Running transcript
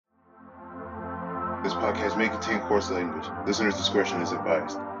This podcast may contain coarse language. Listener's discretion is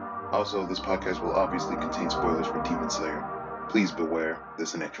advised. Also, this podcast will obviously contain spoilers for Demon Slayer. Please beware,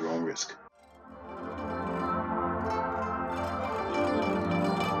 listen at your own risk.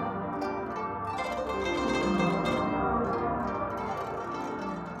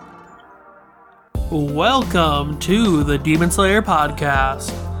 Welcome to the Demon Slayer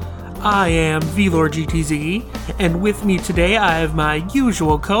podcast. I am VLord GTZ, and with me today I have my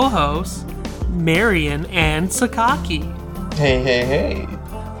usual co-hosts, Marion and Sakaki. Hey.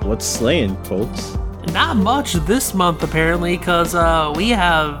 What's slaying, folks? Not much this month, apparently, because we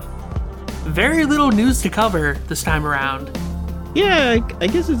have very little news to cover this time around. Yeah, I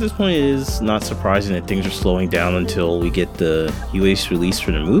guess at this point it is not surprising that things are slowing down until we get the US release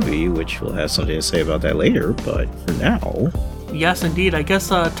for the movie, which we'll have something to say about that later, but for now... Yes, indeed. I guess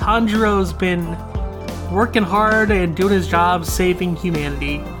Tanjiro's been working hard and doing his job saving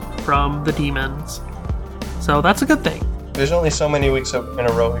humanity from the demons. So that's a good thing. There's only so many weeks in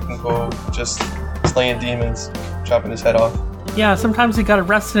a row we can go just slaying demons, chopping his head off. Yeah, sometimes you gotta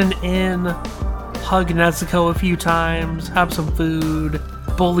rest in an inn, hug Nezuko a few times, have some food,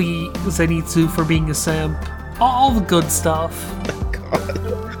 bully Zenitsu for being a simp. All the good stuff.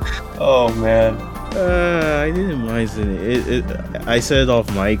 Oh man. I didn't mind it. I said it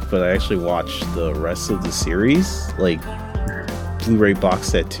off mic, but I actually watched the rest of the series, like Blu-ray box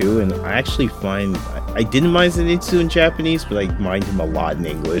set too, and I actually find I didn't mind Zenitsu in Japanese, but I mind him a lot in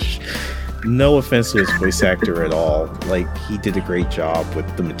English. No offense to his voice actor at all. Like, he did a great job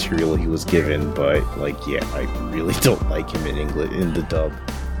with the material he was given, but like, yeah, I really don't like him in English in the dub.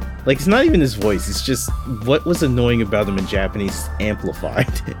 Like, it's not even his voice, it's just what was annoying about him in Japanese amplified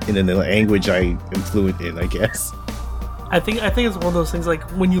in a language I am fluent in, I guess. I think it's one of those things, like,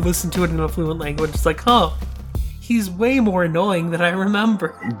 when you listen to it in a fluent language, it's like, huh, he's way more annoying than I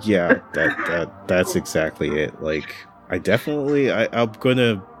remember. Yeah, that's exactly it. Like, I'm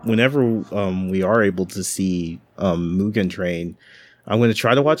gonna, whenever we are able to see Mugen Train, I'm gonna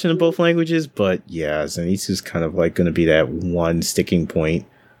try to watch it in both languages, but yeah, Zenitsu's kind of like gonna be that one sticking point.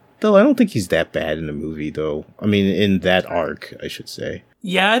 Though I don't think he's that bad in the movie, though. I mean, in that arc, I should say.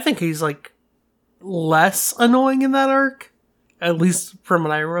 Yeah, I think he's, like, less annoying in that arc, at least from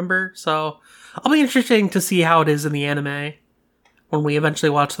what I remember, so I'll be interesting to see how it is in the anime when we eventually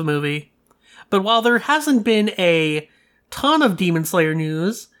watch the movie. But while there hasn't been a ton of Demon Slayer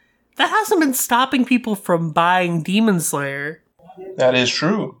news, that hasn't been stopping people from buying Demon Slayer. That is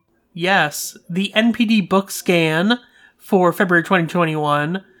true. Yes, the NPD book scan for February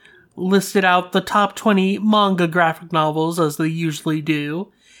 2021 listed out the top 20 manga graphic novels as they usually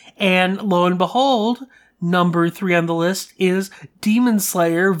do, and lo and behold, number 3 on the list is Demon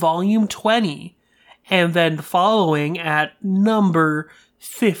Slayer Volume 20, and then following at number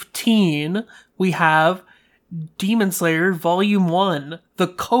 15, we have Demon Slayer Volume 1, the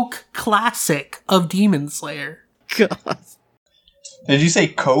Coke classic of Demon Slayer. God. Did you say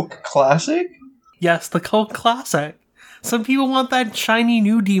Coke Classic? Yes, the Coke classic. Some people want that shiny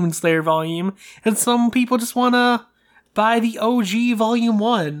new Demon Slayer volume, and some people just want to buy the OG Volume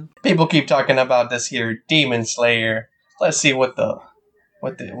 1. People keep talking about this here Demon Slayer. Let's see what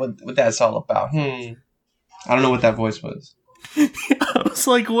that's all about. I don't know what that voice was. I was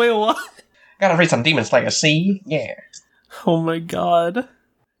like, wait, what? Gotta read some Demon Slayer, see? Yeah. Oh my god.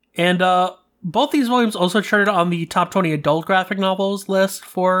 And both these volumes also charted on the top 20 adult graphic novels list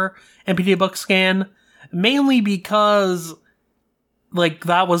for NPD Book Scan, mainly because, like,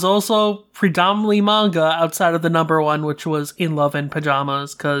 that was also predominantly manga outside of the number 1, which was In Love and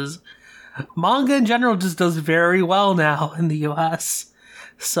Pajamas, because manga in general just does very well now in the US.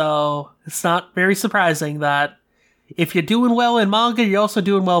 So it's not very surprising that if you're doing well in manga, you're also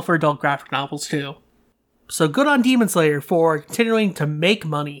doing well for adult graphic novels too. So good on Demon Slayer for continuing to make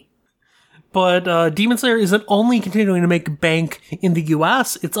money. But Demon Slayer isn't only continuing to make bank in the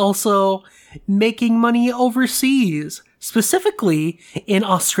US, it's also making money overseas, specifically in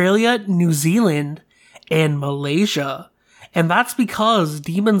Australia, New Zealand, and Malaysia. And that's because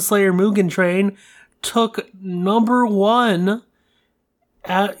Demon Slayer Mugen Train took number 1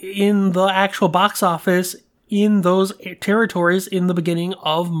 in the actual box office in those territories in the beginning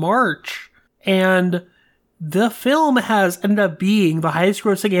of March. And the film has ended up being the highest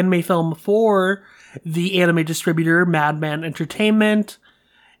grossing anime film for the anime distributor Madman Entertainment.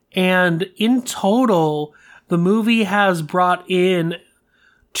 And in total, the movie has brought in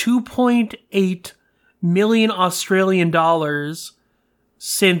 2.8 million Australian dollars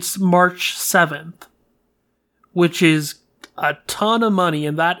since March 7th, which is a ton of money.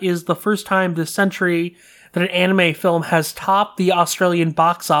 And that is the first time this century that an anime film has topped the Australian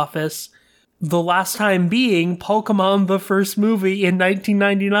box office The last time being Pokemon the first movie in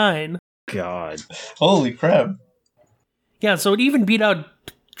 1999. God. Holy crap. Yeah, so it even beat out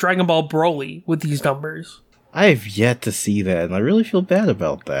Dragon Ball Broly with these numbers. I have yet to see that, and I really feel bad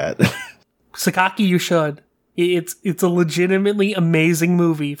about that. Sakaki, you should. It's a legitimately amazing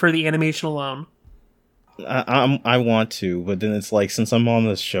movie for the animation alone. I want to, but then it's like, since I'm on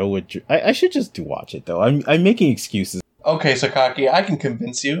this show with, I should just watch it though. I'm making excuses. Okay, Sakaki, I can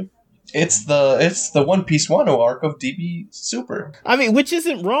convince you. It's the One Piece Wano arc of DB Super. I mean, which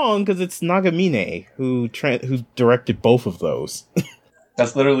isn't wrong because it's Nagamine who directed both of those.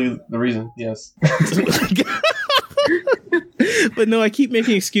 That's literally the reason. Yes. But no, I keep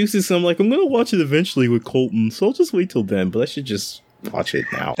making excuses. So I'm like, I'm gonna watch it eventually with Colton, so I'll just wait till then. But I should just watch it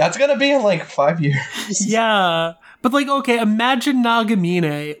now. That's gonna be in like 5 years. Yeah. But like, okay, imagine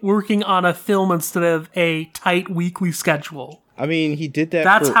Nagamine working on a film instead of a tight weekly schedule. I mean, he did that.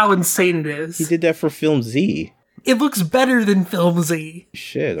 That's how insane it is. He did that for Film Z. It looks better than Film Z.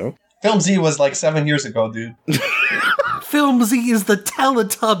 Shit, oh. Film Z was like 7 years ago, dude. Film Z is the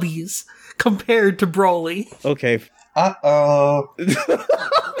Teletubbies compared to Broly. Okay. Uh-oh.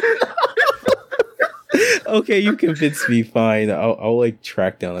 Okay, you convinced me. Fine. I'll like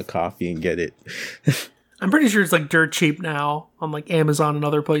track down a copy and get it. I'm pretty sure it's like dirt cheap now on like Amazon and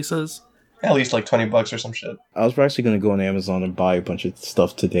other places. At least like $20 or some shit. I was actually going to go on Amazon and buy a bunch of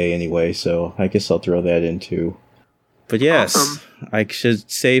stuff today anyway, so I guess I'll throw that in too. But yes, awesome. I should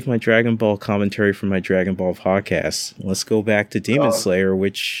save my Dragon Ball commentary for my Dragon Ball podcast. Let's go back to Demon Slayer,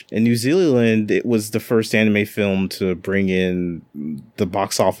 which in New Zealand, it was the first anime film to bring in the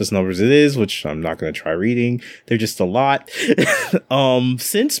box office numbers it is, which I'm not going to try reading. They're just a lot.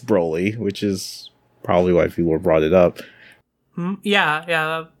 Since Broly, which is probably why people brought it up.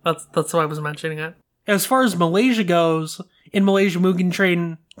 Yeah, that's why I was mentioning it. As far as Malaysia goes, in Malaysia, Mugen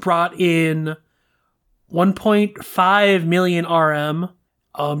Train brought in 1.5 million RM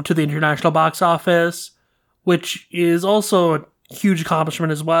to the international box office, which is also a huge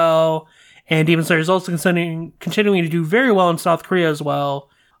accomplishment as well. And Demon Slayer is also continuing to do very well in South Korea as well.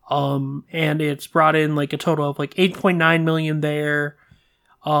 And it's brought in like a total of like 8.9 million there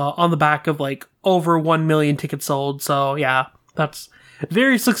on the back of like over 1 million tickets sold. So yeah, that's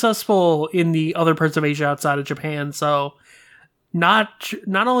very successful in the other parts of Asia outside of Japan. So not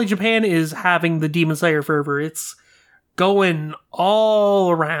only Japan is having the Demon Slayer fervor, it's going all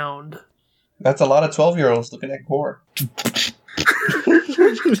around. That's a lot of 12-year-olds looking at gore.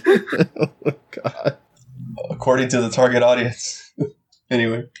 Oh my god. According to the target audience.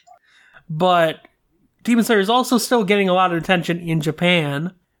 Anyway. But Demon Slayer is also still getting a lot of attention in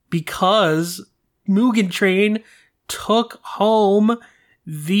Japan because Mugen Train took home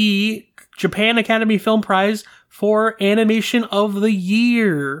the Japan Academy Film Prize for Animation of the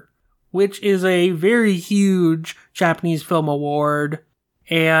Year, which is a very huge Japanese film award.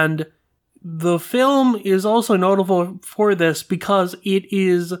 And the film is also notable for this because it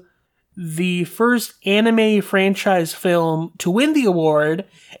is the first anime franchise film to win the award,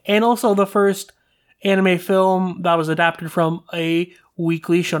 and also the first anime film that was adapted from a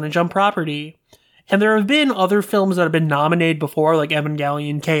weekly Shonen Jump property. And there have been other films that have been nominated before, like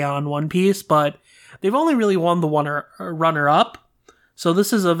Evangelion, K-On!, One Piece, but they've only really won the runner-up. So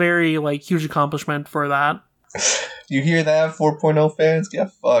this is a very like huge accomplishment for that. You hear that, 4.0 fans?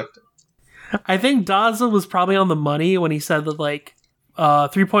 Get fucked. I think Daza was probably on the money when he said that like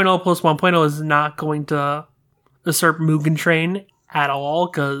 3.0 plus 1.0 is not going to usurp Mugen Train at all,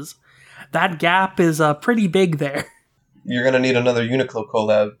 because that gap is pretty big there. You're gonna need another Uniqlo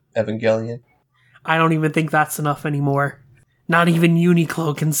collab, Evangelion. I don't even think that's enough anymore. Not even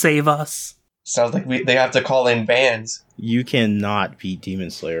Uniqlo can save us. Sounds like they have to call in bands. You cannot beat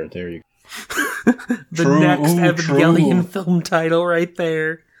Demon Slayer. There you go. The next Evangelion film title right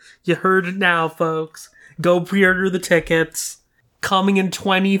there. You heard it now, folks. Go pre-order the tickets. Coming in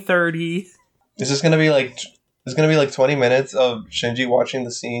 2030. This is gonna be like 20 minutes of Shinji watching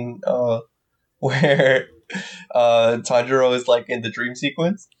the scene where Tanjiro is like in the dream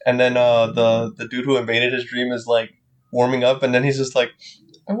sequence, and then the dude who invaded his dream is like warming up, and then he's just like,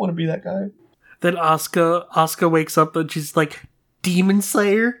 I want to be that guy. Then Asuka wakes up and she's like, Demon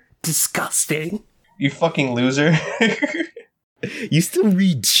Slayer? Disgusting. You fucking loser. You still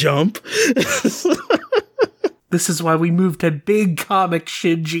read Jump? This is why we moved to big comic,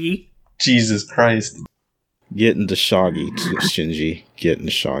 Shinji. Jesus Christ. Get into Shaggy, Shinji. Get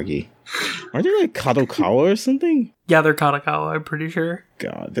into Shaggy. Aren't they like Kadokawa or something? Yeah, they're Kadokawa, I'm pretty sure.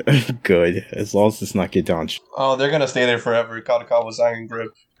 God, good. As long as it's not Gedanshi. Oh, they're gonna stay there forever. Kadokawa's Iron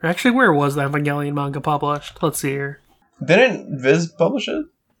Grip. Actually, where was the Evangelion manga published? Let's see here. Didn't Viz publish it?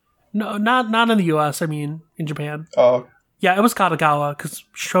 No, not in the U.S. I mean, in Japan. Oh, Yeah, it was Katagawa because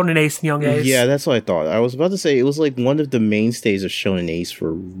Shonen Ace and Young Ace. Yeah, that's what I thought. I was about to say it was like one of the mainstays of Shonen Ace for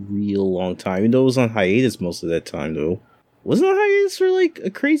a real long time. Even though it was on hiatus most of that time, though. Wasn't it on hiatus for like a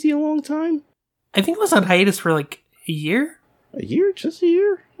crazy long time? I think it was on hiatus for like a year. A year? Just a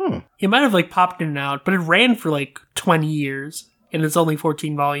year? Huh. It might have like popped in and out, but it ran for like 20 years, and it's only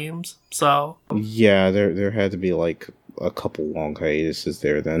 14 volumes. So Yeah, there had to be like a couple long hiatuses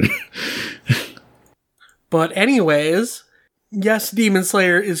there then. But anyways, yes, Demon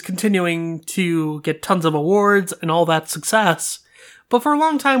Slayer is continuing to get tons of awards and all that success. But for a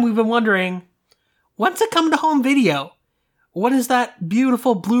long time, we've been wondering, when's it come to home video? When is that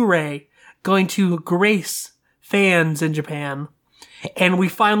beautiful Blu-ray going to grace fans in Japan? And we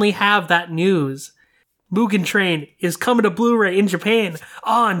finally have that news. Mugen Train is coming to Blu-ray in Japan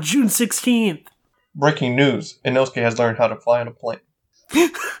on June 16th. breaking news. Inosuke has learned how to fly on a plane.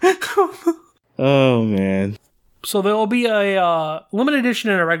 Oh, man. So there will be a limited edition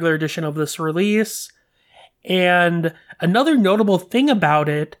and a regular edition of this release. And another notable thing about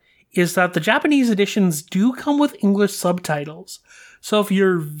it is that the Japanese editions do come with English subtitles. So if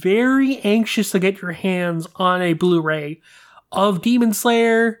you're very anxious to get your hands on a Blu-ray of Demon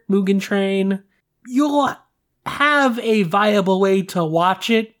Slayer, Mugen Train, you'll have a viable way to watch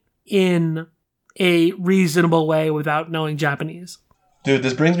it in a reasonable way without knowing Japanese. Dude,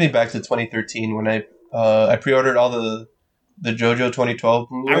 this brings me back to 2013 when I pre-ordered all the JoJo 2012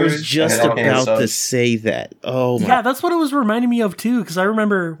 Blu-rays. I was just about to say that. Oh my. Yeah, that's what it was reminding me of too, because I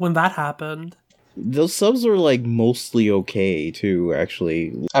remember when that happened. Those subs were like mostly okay too,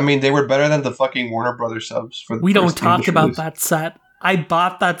 actually. I mean, they were better than the fucking Warner Brothers subs for the We don't first talk English about release. that set. I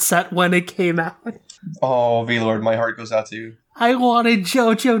bought that set when it came out. Oh, V-Lord, my heart goes out to you. I wanted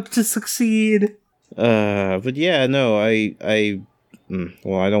JoJo to succeed. But yeah, no,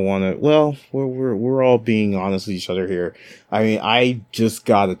 well, I don't want to. Well, we're all being honest with each other here. I mean, I just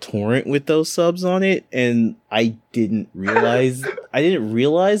got a torrent with those subs on it, and I didn't realize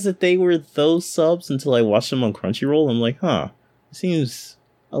that they were those subs until I watched them on Crunchyroll. I'm like, huh, it seems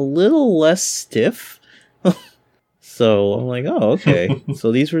a little less stiff. So I'm like, oh, okay.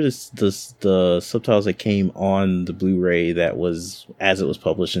 So these were the subtitles that came on the Blu-ray that was as it was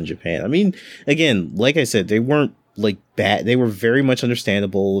published in Japan. I mean, again, like I said, they weren't like bad. They were very much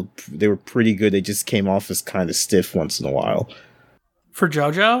understandable. They were pretty good. They just came off as kind of stiff once in a while. For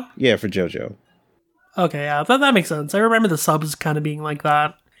JoJo? Yeah, for JoJo. Okay, yeah, that makes sense. I remember the subs kind of being like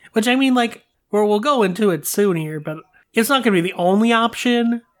that. Which, I mean, like, we'll go into it soon here, but it's not going to be the only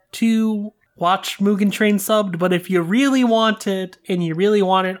option to watch Mugen Train subbed, but if you really want it, and you really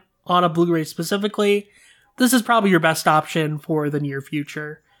want it on a Blu-ray specifically, this is probably your best option for the near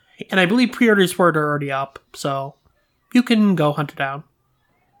future. And I believe pre-orders for it are already up, so you can go hunt it down.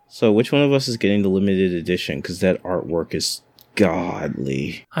 So which one of us is getting the limited edition? Because that artwork is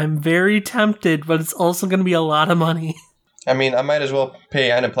godly. I'm very tempted, but it's also going to be a lot of money. I mean, I might as well pay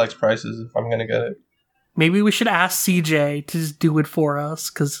Aniplex prices if I'm gonna get it. Maybe we should ask CJ to just do it for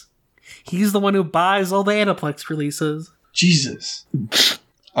us, because he's the one who buys all the Aniplex releases. Jesus.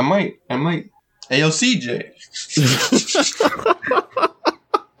 I might. Hey, yo, CJ.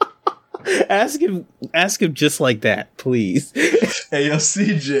 Ask him just like that, please. Hey, yo,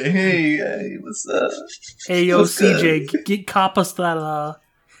 CJ. Hey, what's up? Hey, yo, What's CJ, get cop us that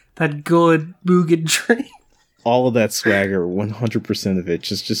good Mugen Train. All of that swagger, 100% of it.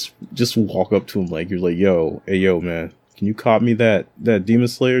 Just walk up to him like you're like, hey yo, man, can you cop me that Demon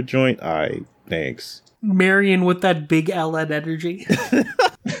Slayer joint? Thanks. Marion with that big LN energy.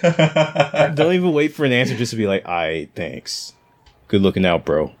 Don't even wait for an answer, just to be like, thanks. Good looking out,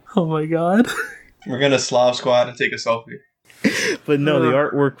 bro. Oh my god. We're gonna Slav squad and take a selfie. But no, the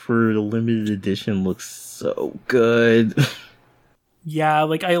artwork for the limited edition looks so good. Yeah,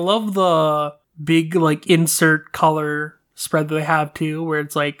 like, I love the big, like, insert color spread that they have, too, where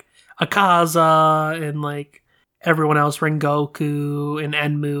it's, like, Akaza and, like, everyone else, Rengoku and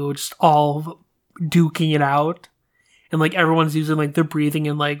Enmu, just all duking it out. And, like, everyone's using, like, their breathing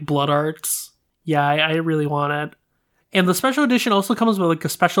and, like, blood arts. Yeah, I really want it. And the special edition also comes with, like, a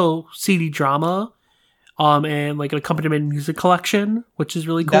special CD drama, and, like, an accompaniment music collection, which is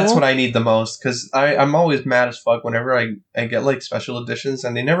really cool. That's what I need the most, because I'm always mad as fuck whenever I get, like, special editions,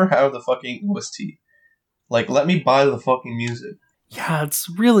 and they never have the fucking OST. Like, let me buy the fucking music. Yeah, it's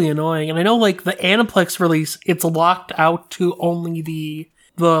really annoying. And I know, like, the Aniplex release, it's locked out to only the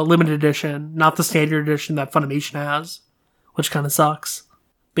limited edition, not the standard edition that Funimation has, which kind of sucks.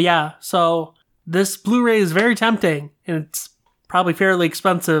 But yeah, so this Blu-ray is very tempting, and it's probably fairly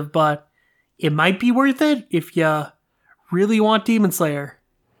expensive, but it might be worth it if you really want Demon Slayer.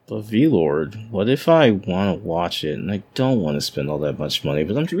 But V-Lord, what if I want to watch it and I don't want to spend all that much money,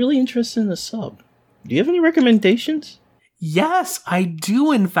 but I'm really interested in the sub? Do you have any recommendations? Yes, I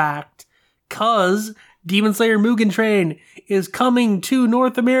do, in fact. 'Cause Demon Slayer Mugen Train is coming to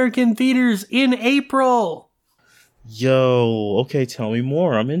North American theaters in April. Yo, okay, tell me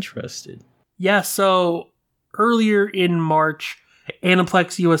more. I'm interested. Yeah, so earlier in March,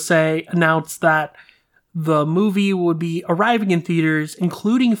 Aniplex USA announced that the movie would be arriving in theaters,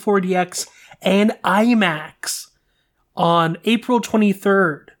 including 4DX and IMAX, on April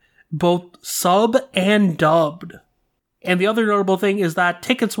 23rd, both sub and dubbed. And the other notable thing is that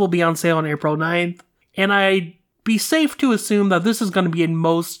tickets will be on sale on April 9th, and I'd be safe to assume that this is going to be in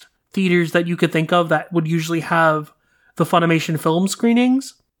most theaters that you could think of that would usually have the Funimation film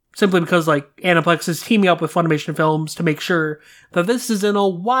screenings, simply because Aniplex is teaming up with Funimation Films to make sure that this is in a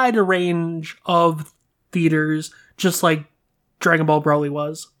wider range of theaters, just like Dragon Ball Broly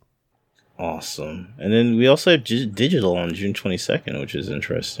was. Awesome. And then we also have digital on June 22nd, which is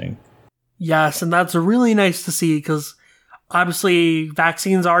interesting. Yes, and that's really nice to see, because obviously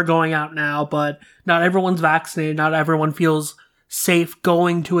vaccines are going out now, but not everyone's vaccinated, not everyone feels safe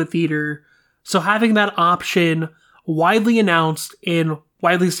going to a theater. So having that option widely announced and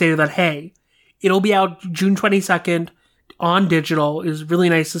widely stated that, hey, it'll be out June 22nd on digital is really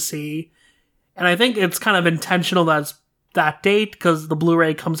nice to see. And I think it's kind of intentional that's that date, because the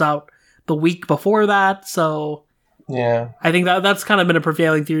Blu-ray comes out the week before that. So Yeah. I think that's kind of been a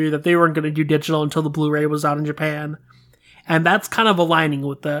prevailing theory, that they weren't going to do digital until the Blu-ray was out in Japan. And that's kind of aligning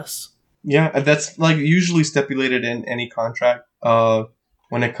with this. Yeah, that's usually stipulated in any contract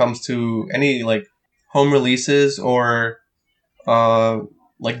when it comes to any home releases or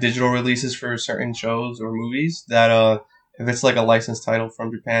digital releases for certain shows or movies, that if it's a licensed title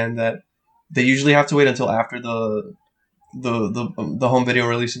from Japan, that they usually have to wait until after the home video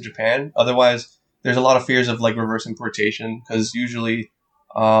release in Japan. Otherwise, there's a lot of fears of reverse importation, because usually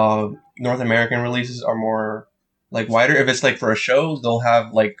North American releases are more wider. If it's for a show, they'll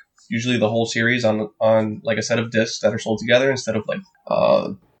have usually the whole series on a set of discs that are sold together instead of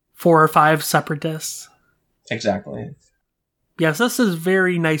 4 or 5 separate discs. Exactly. Yes, this is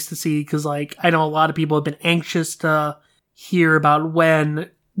very nice to see, because I know a lot of people have been anxious to hear about when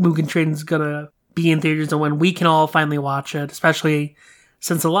Mugen Train is gonna be in theaters and when we can all finally watch it, especially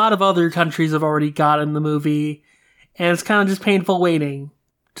since a lot of other countries have already gotten the movie, and it's kind of just painful waiting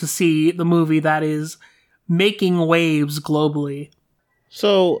to see the movie that is making waves globally.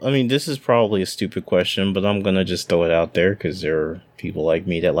 So, I mean, this is probably a stupid question, but I'm gonna just throw it out there, because there are people like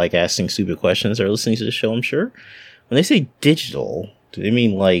me that like asking stupid questions that are listening to the show, I'm sure. When they say digital, do they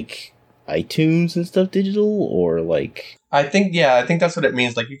mean iTunes and stuff digital, or I think that's what it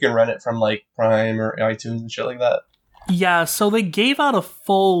means. You can rent it from Prime or iTunes and shit like that. Yeah, so they gave out a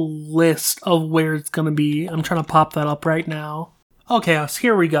full list of where it's gonna be. I'm trying to pop that up right now. Okay, so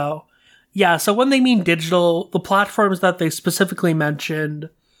here we go. Yeah, so when they mean digital, the platforms that they specifically mentioned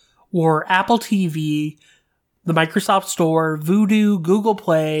were Apple TV, the Microsoft Store, Vudu, Google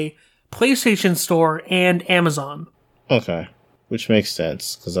Play, PlayStation Store, and Amazon. Okay, which makes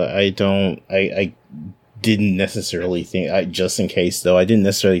sense, because I didn't necessarily think, just in case though, I didn't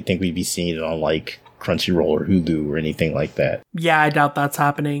necessarily think we'd be seeing it on Crunchyroll or Hulu or anything like that. Yeah, I doubt that's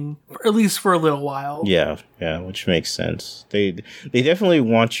happening, at least for a little while. Yeah, which makes sense. They definitely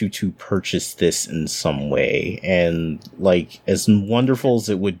want you to purchase this in some way, and as wonderful as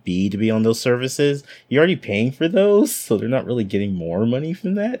it would be to be on those services, you're already paying for those, so they're not really getting more money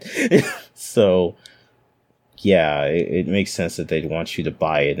from that. So yeah, it makes sense that they'd want you to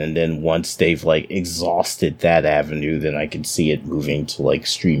buy it, and then once they've exhausted that avenue, then I could see it moving to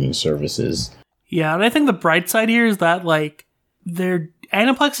streaming services. Yeah, and I think the bright side here is that their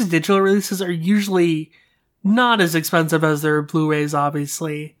Aniplex's digital releases are usually not as expensive as their Blu-rays,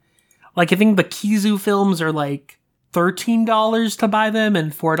 obviously. I think the Kizu films are $13 to buy them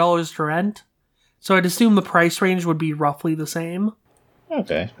and $4 to rent. So I'd assume the price range would be roughly the same.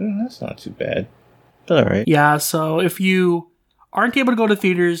 Okay, that's not too bad. But alright. Yeah, so if you aren't able to go to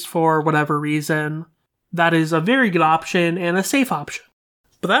theaters for whatever reason, that is a very good option and a safe option.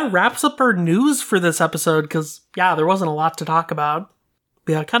 But that wraps up our news for this episode, because, yeah, there wasn't a lot to talk about.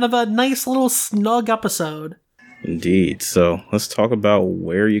 Yeah, kind of a nice little snug episode. Indeed. So let's talk about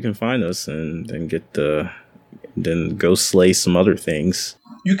where you can find us and then go slay some other things.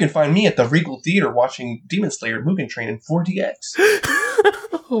 You can find me at the Regal Theater watching Demon Slayer Mugen Train in 4DX.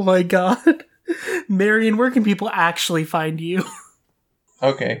 Oh my god. Marion, where can people actually find you?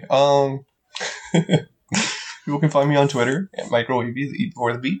 Okay, people can find me on Twitter at microwavy, the eat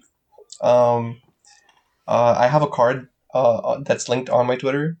before the beat. I have a card that's linked on my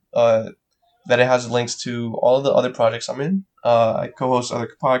Twitter. That it has links to all the other projects I'm in. I co-host other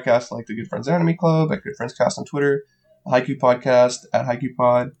podcasts like the Good Friends Anime Club at Good Friends Cast on Twitter, the Haiku Podcast at Haiku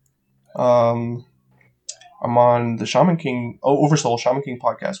Pod. I'm on the Oversoul Shaman King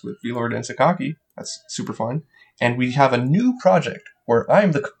podcast with V-Lord and Sakaki. That's super fun. And we have a new project where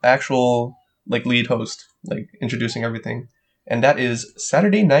I'm the actual lead host, introducing everything. And that is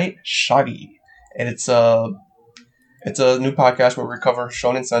Saturday Night Shaggy. And it's a new podcast where we cover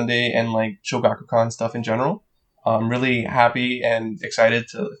Shonen Sunday and Shogakukan stuff in general. I'm really happy and excited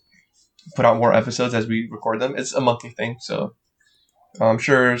to put out more episodes as we record them. It's a monthly thing, so I'm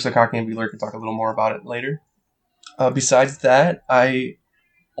sure Sakaki and V-Lord can talk a little more about it later. Besides that, I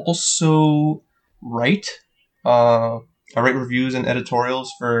also write. I write reviews and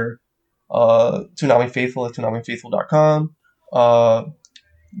editorials for Toonami Faithful at ToonamiFaithful.com.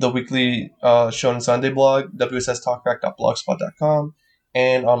 The weekly Shonen Sunday blog, wsstalkback.blogspot.com,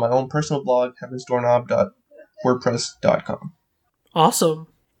 and on my own personal blog, heavensdoorknob.wordpress.com. Awesome.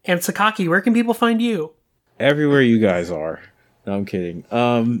 And Sakaki, where can people find you? Everywhere you guys are. No, I'm kidding.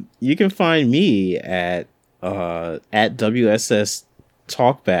 You can find me at WSS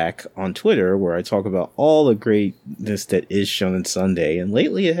Talkback on Twitter, where I talk about all the greatness that is Shonen Sunday, and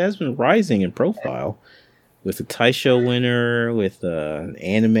lately it has been rising in profile with the Taisho winner, with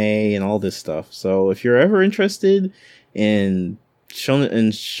anime and all this stuff. So if you're ever interested in Shonen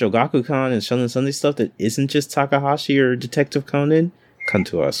and Shogakukan and Shonen Sunday stuff that isn't just Takahashi or Detective Conan, come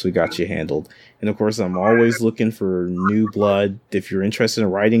to us. We got you handled. And of course, I'm always looking for new blood. If you're interested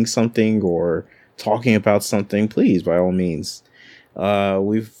in writing something or talking about something, please, by all means.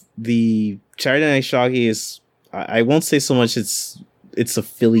 The Saturday Night Shaggy is, I won't say so much it's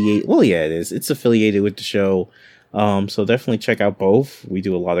affiliated. Well, yeah, it is. It's affiliated with the show. So definitely check out both. We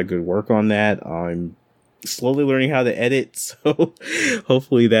do a lot of good work on that. I'm slowly learning how to edit, so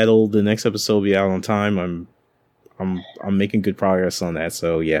hopefully the next episode will be out on time. I'm making good progress on that,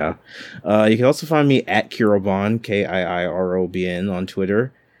 so yeah. You can also find me at Kirobon, KIIROBN on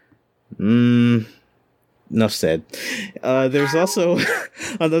Twitter. Enough said. There's also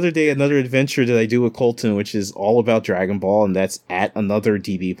another adventure that I do with Colton, which is all about Dragon Ball, and that's at Another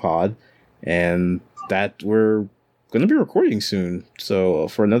DB Pod, and that we're going to be recording soon, so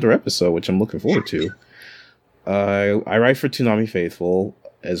for another episode, which I'm looking forward to. I write for Toonami Faithful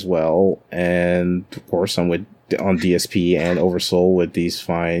as well, and of course I'm on DSP and Oversoul with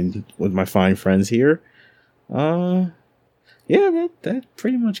my fine friends here. Yeah, that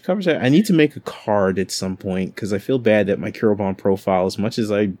pretty much covers it. I need to make a card at some point because I feel bad that my Kirobon profile, as much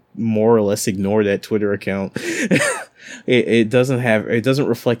as I more or less ignore that Twitter account, it doesn't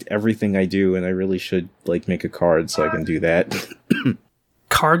reflect everything I do, and I really should make a card so I can do that.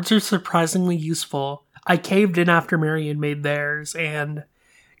 Cards are surprisingly useful. I caved in after Marion made theirs, and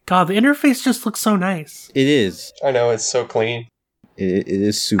God, the interface just looks so nice. It is. I know, it's so clean. It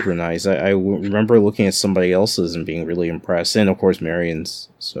is super nice. I remember looking at somebody else's and being really impressed, and of course Marion's.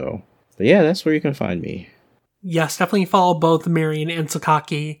 So, but yeah, that's where you can find me. Yes, definitely follow both Marion and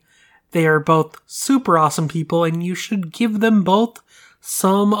Sakaki. They are both super awesome people, and you should give them both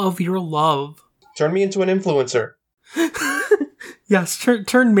some of your love. Turn me into an influencer. Yes,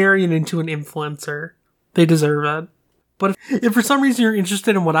 turn Marion into an influencer. They deserve it. But if for some reason you're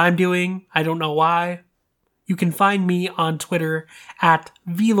interested in what I'm doing, I don't know why, you can find me on Twitter at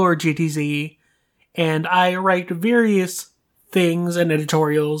VLordJTZ, and I write various things and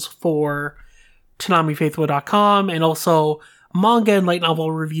editorials for ToonamiFaithful.com and also manga and light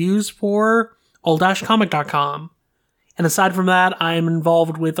novel reviews for all-comic.com. And aside from that, I am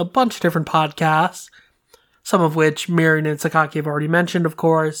involved with a bunch of different podcasts, some of which Marion and Sakaki have already mentioned, of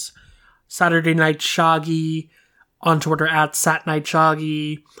course. Saturday Night Shaggy on Twitter at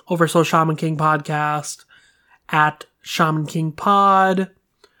SatNightShaggy, Oversoul Shaman King Podcast at Shaman King Pod,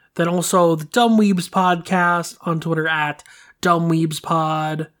 then also the Dumb Weebs Podcast on Twitter at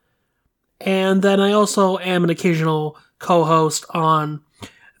DumbWeebsPod, and then I also am an occasional co-host on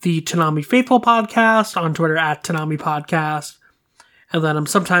the Toonami Faithful Podcast on Twitter at Toonami Podcast, and then I'm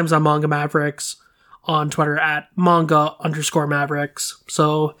sometimes on Manga Mavericks on Twitter at Manga_Mavericks,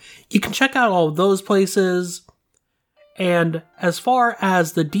 so you can check out all of those places. And as far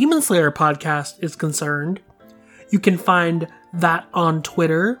as the Demon Slayer podcast is concerned, you can find that on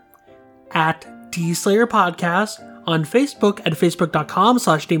Twitter at DSlayer Podcast, on Facebook at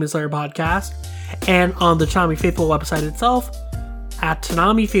facebook.com/Demon Slayer Podcast, and on the Toonami Faithful website itself at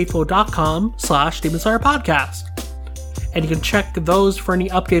ToonamiFaithful.com/Demon Slayer Podcast. And you can check those for any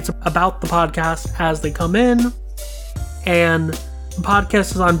updates about the podcast as they come in. And the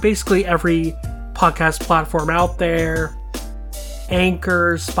podcast is on basically every podcast platform out there.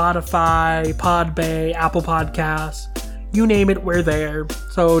 Anchor, Spotify, Podbay, Apple Podcasts. You name it, we're there.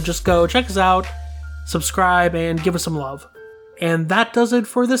 So just go check us out, subscribe, and give us some love. And that does it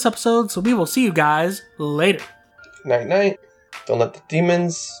for this episode, so we will see you guys later. Night night. Don't let the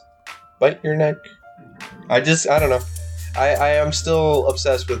demons bite your neck. I don't know. I am still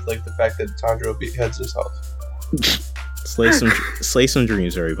obsessed with like the fact that Tanjiro beheads himself. Slay some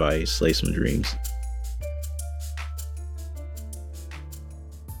dreams, everybody. Slay some dreams.